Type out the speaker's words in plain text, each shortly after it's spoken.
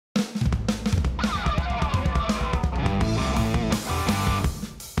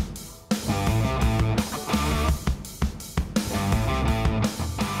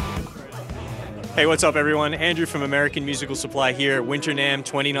Hey, what's up everyone? Andrew from American Musical Supply here at Winter NAMM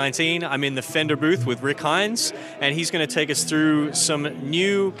 2019. I'm in the Fender booth with Rick Hines, and he's going to take us through some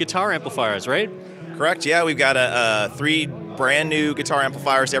new guitar amplifiers, right? Correct, yeah. We've got 3 brand new guitar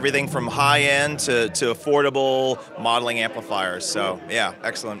amplifiers, everything from high-end to affordable modeling amplifiers. So, yeah,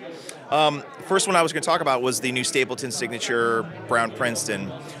 excellent. First one I was going to talk about was the new Stapleton Signature Brown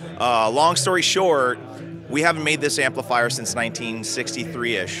Princeton. Long story short, we haven't made this amplifier since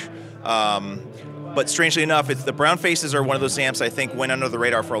 1963-ish. But strangely enough, the brown faces are one of those amps I think went under the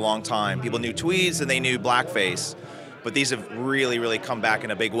radar for a long time. People knew tweeds and they knew blackface, but these have really, really come back in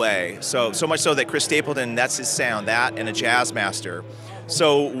a big way. So much so that Chris Stapleton, that's his sound, that and a jazz master.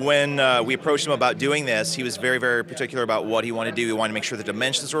 So when we approached him about doing this, he was very, very particular about what he wanted to do. He wanted to make sure the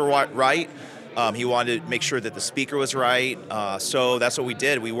dimensions were right. He wanted to make sure that the speaker was right. So that's what we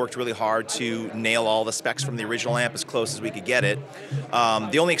did. We worked really hard to nail all the specs from the original amp as close as we could get it.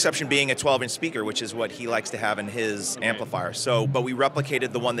 The only exception being a 12-inch speaker, which is what he likes to have in his amplifier. But we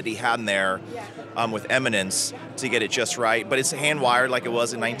replicated the one that he had in there with Eminence to get it just right. But it's hand-wired like it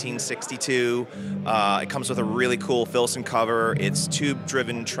was in 1962. It comes with a really cool Filson cover. It's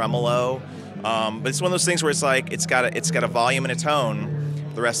tube-driven tremolo. But it's one of those things where it's like it's got a volume and a tone.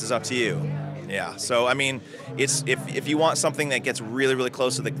 The rest is up to you. Yeah, so I mean, it's if you want something that gets really, really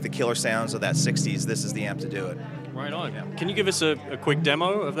close to the killer sounds of that 60s, this is the amp to do it. Right on. Yeah. Can you give us a quick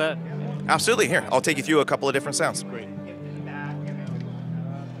demo of that? Absolutely. Here, I'll take you through a couple of different sounds. Great.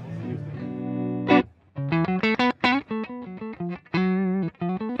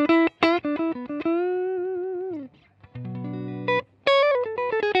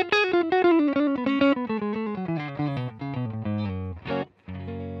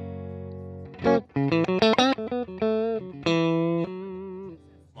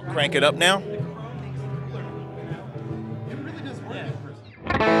 Crank it up now.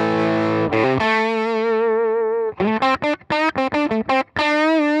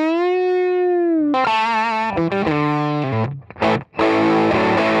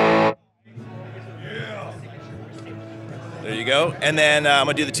 There you go. And then I'm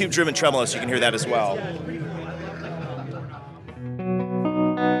going to do the tube-driven tremolo so you can hear that as well.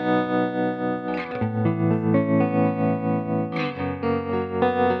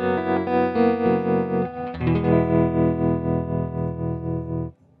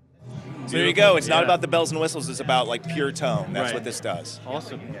 So there you go. It's not about the bells and whistles. It's about like pure tone. That's what this does.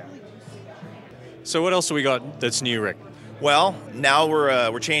 Awesome. Yeah. So what else have we got that's new, Rick? Well, now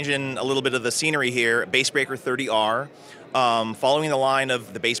we're changing a little bit of the scenery here. Bassbreaker 30R, following the line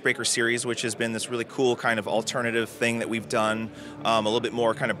of the Bassbreaker series, which has been this really cool kind of alternative thing that we've done. A little bit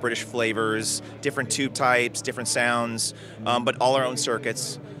more kind of British flavors, different tube types, different sounds, but all our own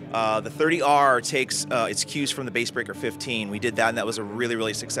circuits. The 30R takes its cues from the Bassbreaker 15. We did that, and that was a really,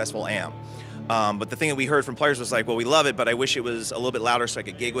 really successful amp. But the thing that we heard from players was like, well, we love it, but I wish it was a little bit louder so I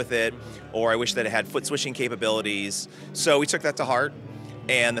could gig with it, or I wish that it had foot switching capabilities. So we took that to heart,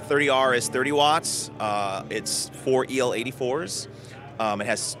 and the 30R is 30 watts. It's 4 EL84s. It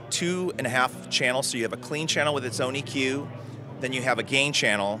has 2.5 channels, so you have a clean channel with its own EQ, then you have a gain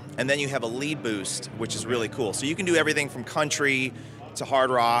channel, and then you have a lead boost, which is really cool. So you can do everything from country to hard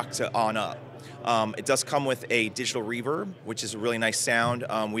rock to on up. It does come with a digital reverb, which is a really nice sound.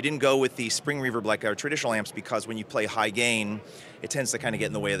 We didn't go with the spring reverb like our traditional amps because when you play high gain, it tends to kind of get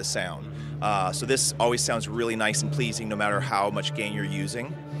in the way of the sound. So this always sounds really nice and pleasing no matter how much gain you're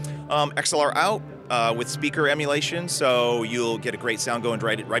using. XLR out with speaker emulation, so you'll get a great sound going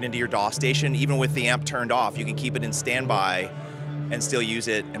right into your DAW station. Even with the amp turned off, you can keep it in standby and still use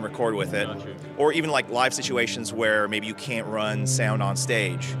it and record with it. Or even like live situations where maybe you can't run sound on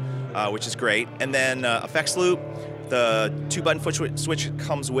stage, which is great. And then effects loop, the 2-button foot switch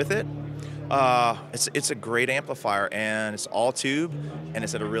comes with it. It's a great amplifier, and it's all tube, and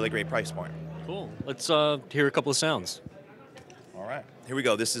it's at a really great price point. Cool. Let's hear a couple of sounds. All right, here we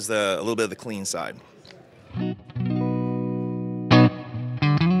go. This is a little bit of the clean side.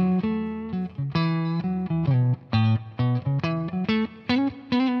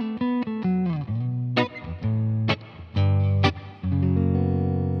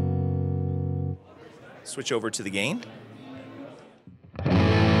 Switch over to the gain.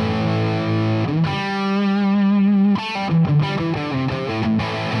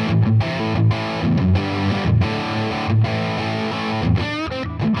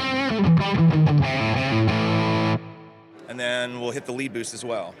 And then we'll hit the lead boost as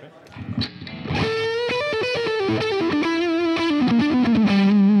well.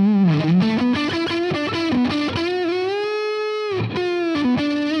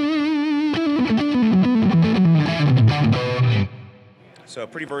 So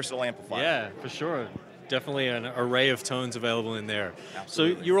pretty versatile amplifier. Yeah, for sure. Definitely an array of tones available in there.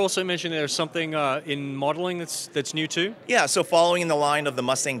 Absolutely. So you also mentioned there's something in modeling that's new too? Yeah, so following in the line of the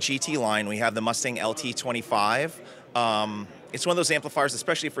Mustang GT line, we have the Mustang LT25. It's one of those amplifiers,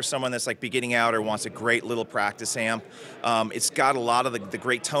 especially for someone that's like beginning out or wants a great little practice amp. It's got a lot of the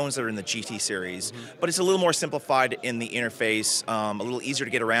great tones that are in the GT series, but it's a little more simplified in the interface, a little easier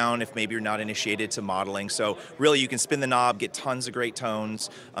to get around if maybe you're not initiated to modeling. So really you can spin the knob, get tons of great tones.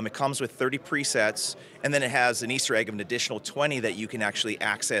 It comes with 30 presets, and then it has an Easter egg of an additional 20 that you can actually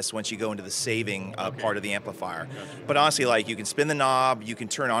access once you go into the saving part of the amplifier. But honestly, like, you can spin the knob, you can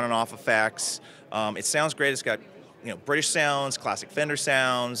turn on and off effects. It sounds great. It's got British sounds, classic Fender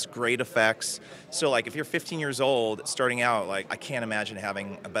sounds, great effects. So like, if you're 15 years old, starting out, like, I can't imagine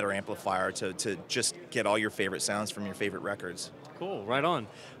having a better amplifier to just get all your favorite sounds from your favorite records. Cool, right on.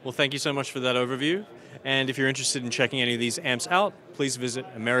 Well, thank you so much for that overview. And if you're interested in checking any of these amps out, please visit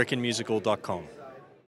americanmusical.com.